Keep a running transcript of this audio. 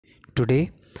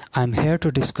Today I am here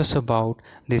to discuss about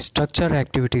the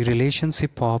structure-activity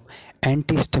relationship of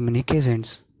antihistaminic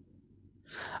agents.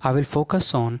 I will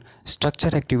focus on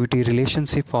structure-activity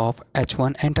relationship of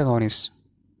H1 antagonists.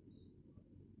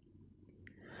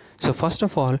 So first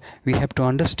of all, we have to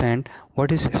understand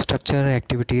what is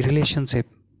structure-activity relationship.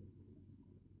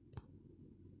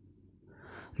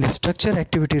 The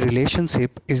structure-activity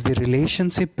relationship is the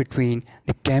relationship between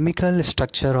the chemical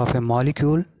structure of a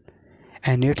molecule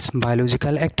and its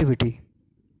biological activity.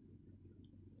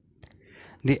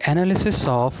 The analysis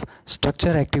of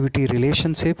structure-activity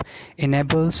relationship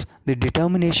enables the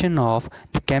determination of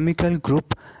the chemical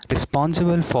group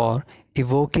responsible for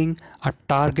evoking a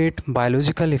target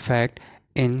biological effect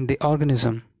in the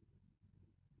organism.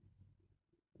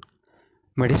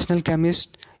 Medicinal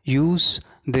chemists use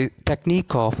the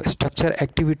technique of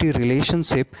structure-activity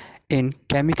relationship in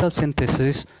chemical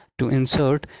synthesis to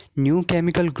insert new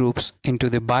chemical groups into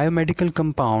the biomedical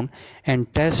compound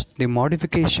and test the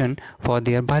modification for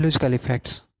their biological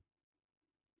effects.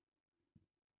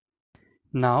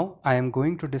 Now I am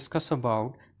going to discuss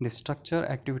about the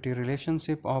structure-activity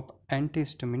relationship of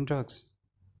antihistamine drugs.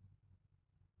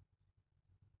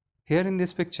 Here in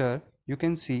this picture, you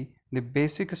can see the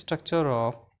basic structure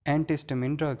of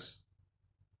antihistamine drugs.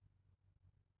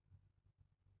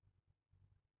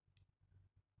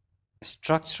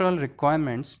 Structural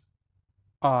requirements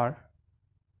are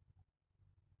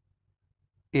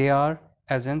AR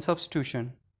as an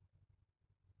substitution.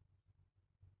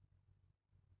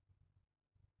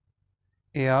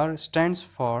 AR stands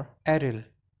for aryl.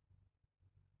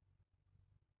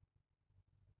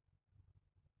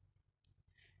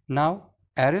 Now,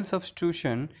 aryl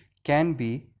substitution can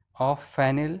be of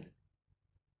phenyl,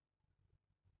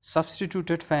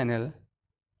 substituted phenyl,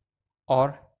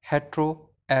 or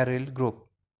heteroaryl group.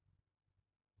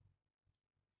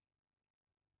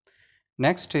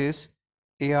 Next is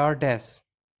AR dash.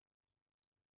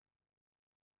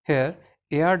 Here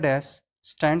AR dash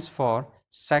stands for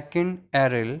second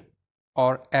aryl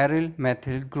or aryl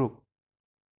methyl group.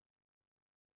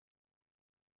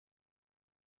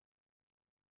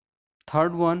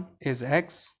 Third one is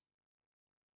X.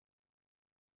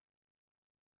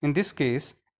 In this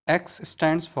case, X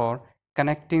stands for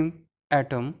connecting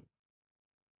atom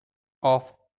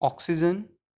of oxygen,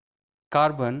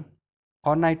 carbon,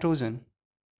 or nitrogen.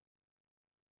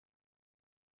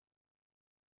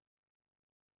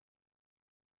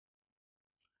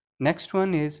 Next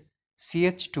one is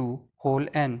CH2 whole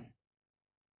N.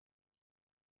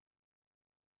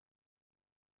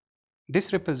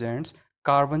 This represents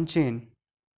carbon chain.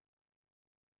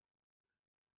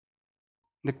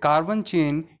 The carbon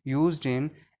chain used in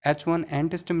H1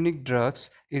 antihistaminic drugs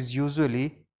is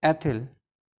usually ethyl.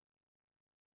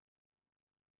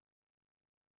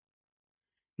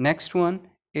 Next one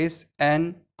is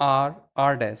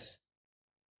NR-R dash.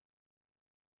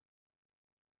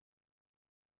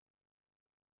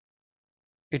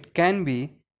 It can be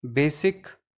basic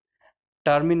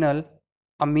terminal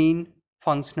amine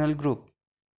functional group.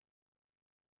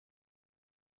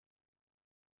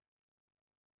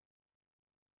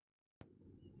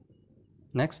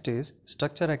 Next is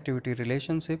structure-activity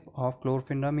relationship of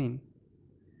chlorpheniramine.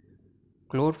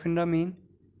 Chlorpheniramine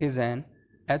is an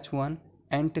H1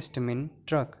 antihistamine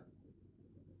drug.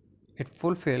 It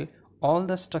fulfills all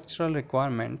the structural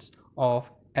requirements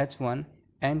of H1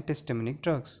 antihistaminic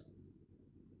drugs.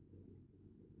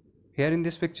 Here in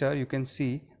this picture you can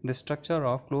see the structure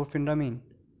of chlorpheniramine.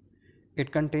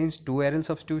 It contains two aryl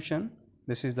substitution.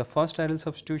 This is the first aryl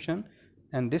substitution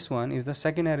and this one is the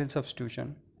second aryl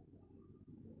substitution.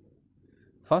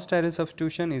 First aryl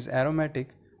substitution is aromatic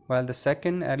while the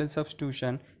second aryl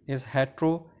substitution is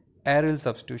heteroaryl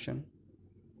substitution.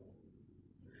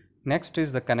 Next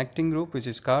is the connecting group, which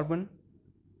is carbon.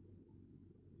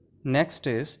 Next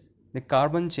is the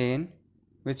carbon chain,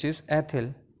 which is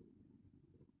ethyl.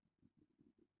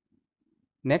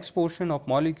 Next portion of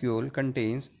molecule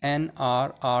contains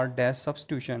NR-R-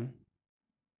 substitution,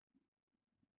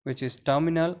 which is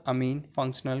terminal amine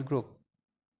functional group.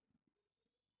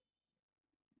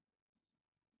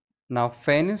 Now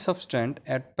phenyl substrate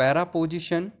at para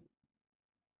position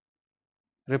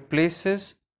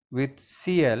replaces with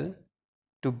Cl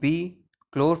to be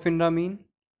chlorpheniramine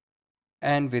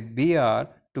and with Br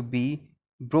to be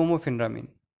bromophenramine.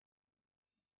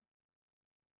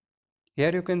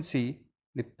 Here you can see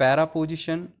the para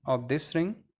position of this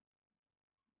ring.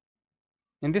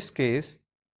 In this case,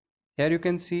 here you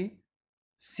can see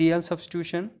Cl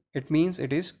substitution, it means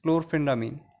it is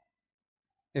chlorpheniramine.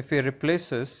 If we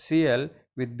replaces Cl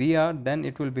with Br, then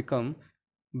it will become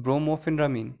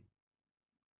bromophenramine.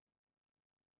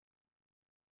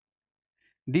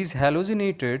 These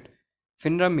halogenated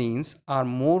phenramines are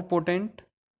more potent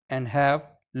and have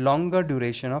longer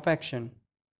duration of action.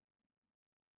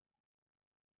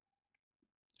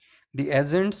 The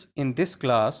agents in this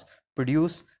class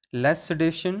produce less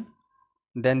sedation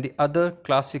than the other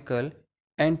classical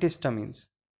antihistamines.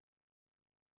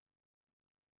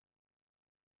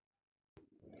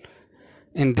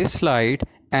 In this slide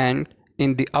and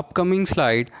in the upcoming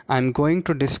slide, I am going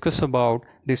to discuss about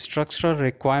the structural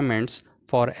requirements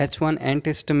for H1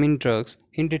 antihistamine drugs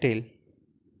in detail.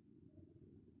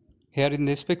 Here in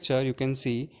this picture, you can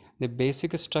see the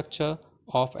basic structure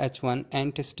of H1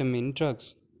 antihistamine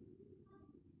drugs.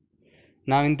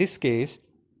 Now in this case,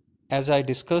 as I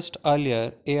discussed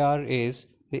earlier, AR is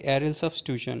the aryl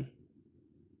substitution.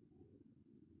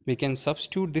 We can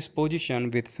substitute this position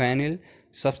with phenyl,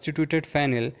 substituted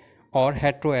phenyl or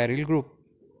heteroaryl group.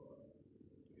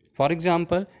 For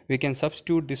example, we can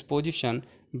substitute this position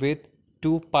with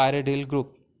 2-pyridyl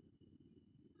group.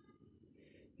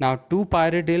 Now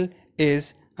 2-pyridyl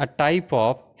is a type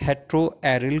of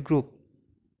heteroaryl group.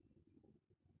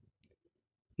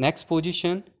 Next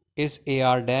position is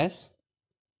AR dash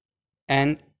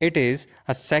and it is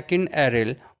a second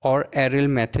aryl or aryl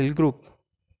methyl group.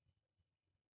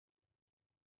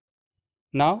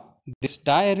 Now this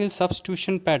diaryl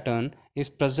substitution pattern is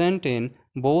present in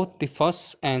both the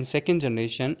first and second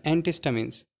generation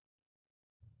antihistamines.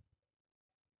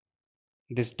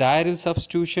 This diaryl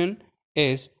substitution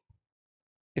is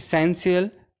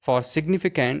essential for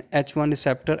significant H1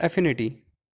 receptor affinity.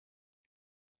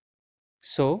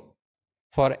 So,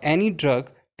 for any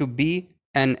drug to be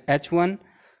an H1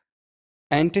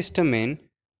 antihistamine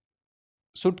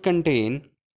should contain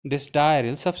this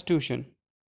diaryl substitution.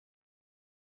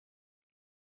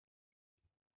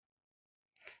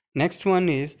 Next one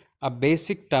is a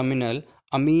basic terminal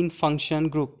amine function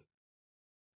group.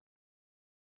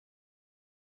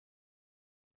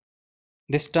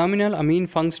 This terminal amine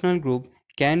functional group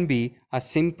can be a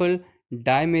simple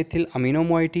dimethyl amino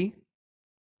moiety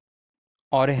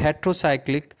or a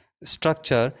heterocyclic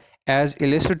structure as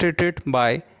illustrated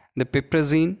by the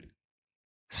piperazine,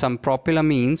 some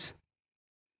propylamines,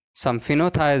 some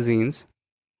phenothiazines,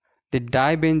 the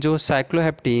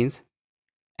dibenzocycloheptanes,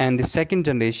 and the second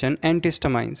generation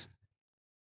antihistamines.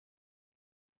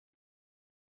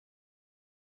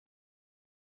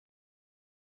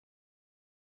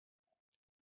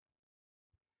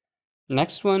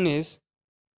 Next one is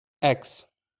X.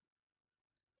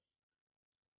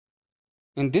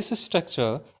 In this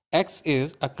structure, X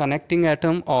is a connecting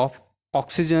atom of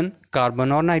oxygen,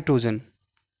 carbon or nitrogen.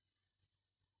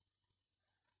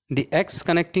 The X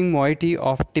connecting moiety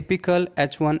of typical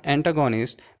H1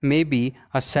 antagonist may be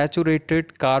a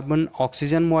saturated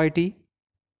carbon-oxygen moiety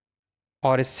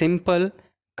or a simple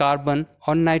carbon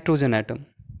or nitrogen atom.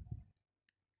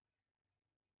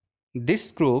 This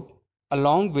group,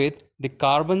 along with the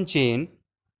carbon chain,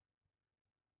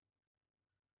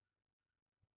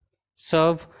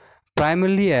 serve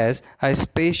primarily as a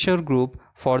spacer group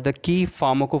for the key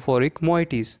pharmacophoric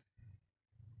moieties.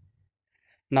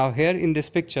 Now here in this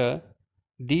picture,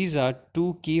 these are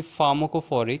two key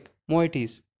pharmacophoric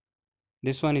moieties.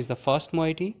 This one is the first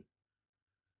moiety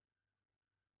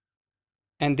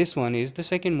and this one is the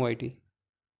second moiety.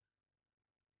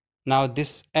 Now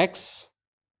this X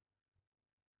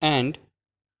and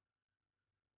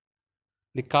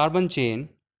the carbon chain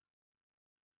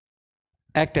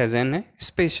act as an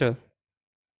spacer.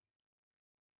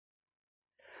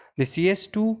 The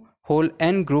CS2 whole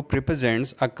N group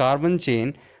represents a carbon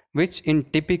chain which in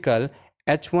typical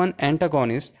H1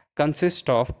 antagonist consists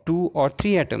of 2 or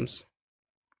 3 atoms.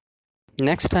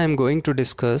 Next I am going to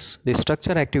discuss the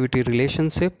structure activity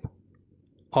relationship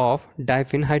of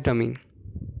diphenhydramine.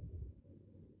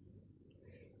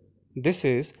 This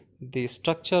is the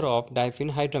structure of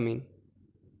diphenhydramine.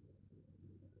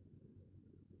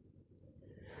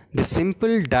 The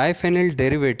simple diphenyl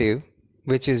derivative,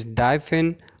 which is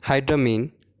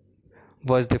diphenhydramine,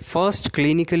 was the first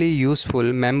clinically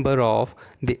useful member of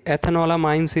the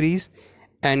ethanolamine series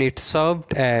and it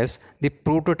served as the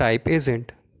prototype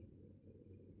agent.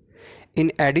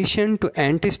 In addition to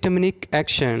antihistaminic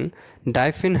action,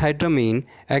 diphenhydramine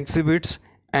exhibits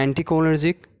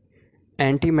anticholinergic,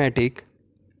 antiemetic,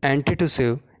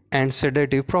 antitussive, and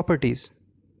sedative properties.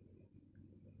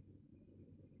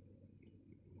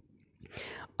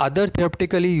 Other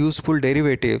therapeutically useful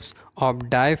derivatives of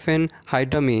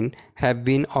diphenhydramine have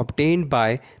been obtained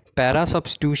by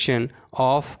para-substitution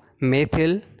of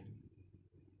methyl,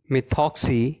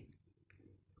 methoxy,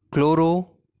 chloro,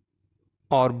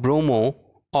 or bromo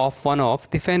of one of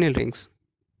the phenyl rings.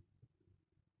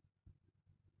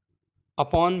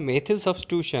 Upon methyl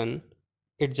substitution,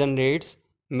 it generates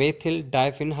methyl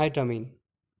diphenhydramine.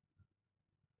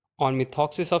 On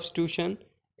methoxy substitution,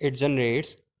 it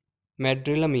generates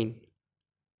madrilamine.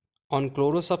 On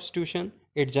chloro substitution,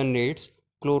 it generates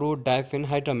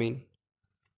chlorodiphenhydramine.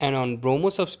 And on bromo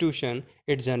substitution,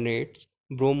 it generates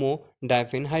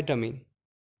bromodiphenhydramine.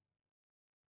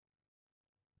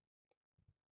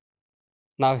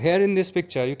 Now here in this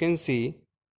picture you can see,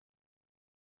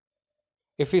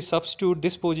 if we substitute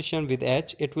this position with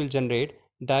H, it will generate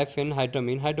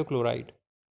diphenhydramine hydrochloride.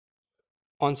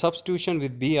 On substitution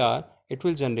with Br, it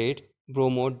will generate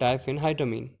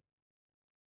bromodiphenhydramine.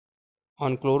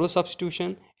 On chloro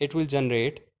substitution, it will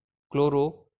generate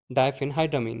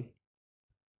chlorodiphenhydramine.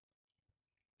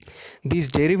 These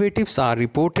derivatives are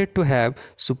reported to have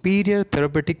superior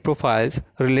therapeutic profiles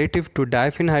relative to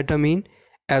diphenhydramine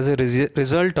as a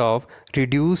result of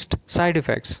reduced side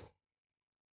effects.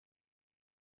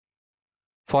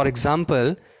 For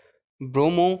example,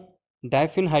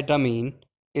 bromodiphenhydramine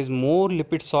is more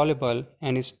lipid soluble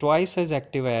and is twice as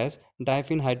active as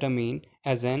diphenhydramine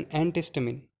as an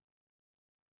antihistamine.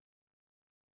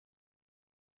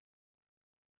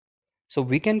 So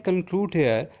we can conclude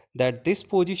here that this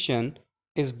position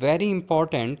is very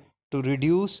important to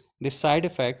reduce the side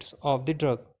effects of the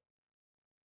drug.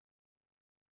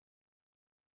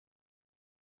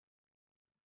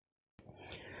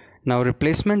 Now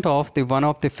replacement of the one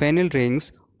of the phenyl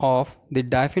rings of the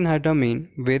diphenhydramine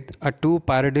with a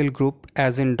 2-pyridyl group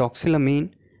as in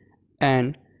doxylamine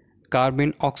and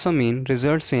carbenoxamine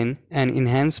results in an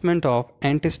enhancement of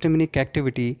antihistaminic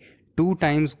activity 2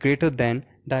 times greater than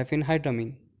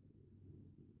diphenhydramine.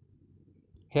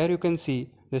 Here you can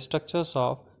see the structures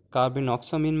of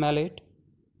carbenoxamine malate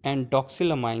and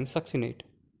doxylamine succinate.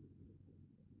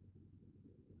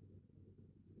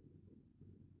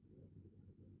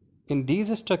 In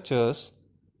these structures,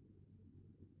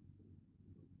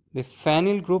 the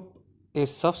phenyl group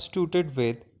is substituted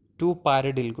with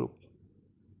 2-pyridyl group.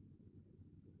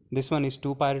 This one is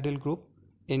 2-pyridyl group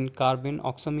in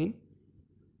carbenoxamine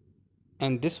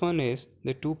and this one is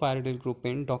the 2-pyridyl group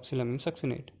in doxylamine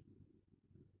succinate.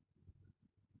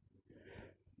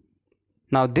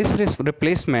 Now this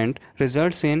replacement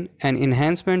results in an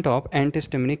enhancement of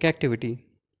antihistaminic activity.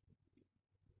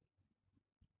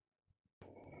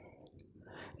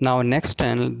 Now next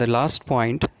and the last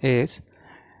point is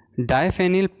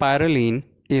diphenylpyrrolene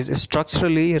is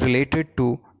structurally related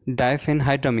to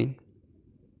diphenhydramine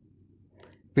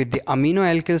with the amino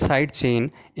alkyl side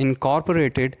chain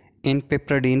incorporated in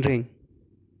piperidine ring.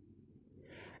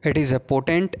 It is a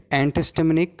potent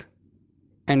antihistaminic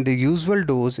and the usual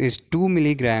dose is 2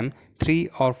 mg 3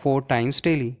 or 4 times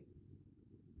daily.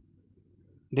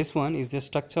 This one is the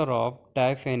structure of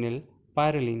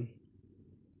diphenylpyrrolene.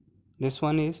 This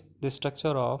one is the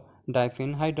structure of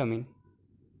diphenhydramine.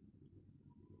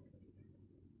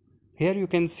 Here you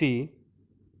can see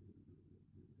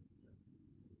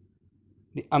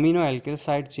the amino alkyl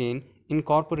side chain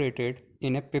incorporated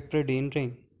in a piperidine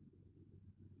ring.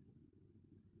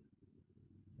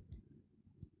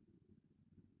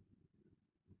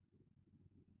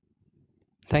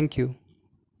 Thank you.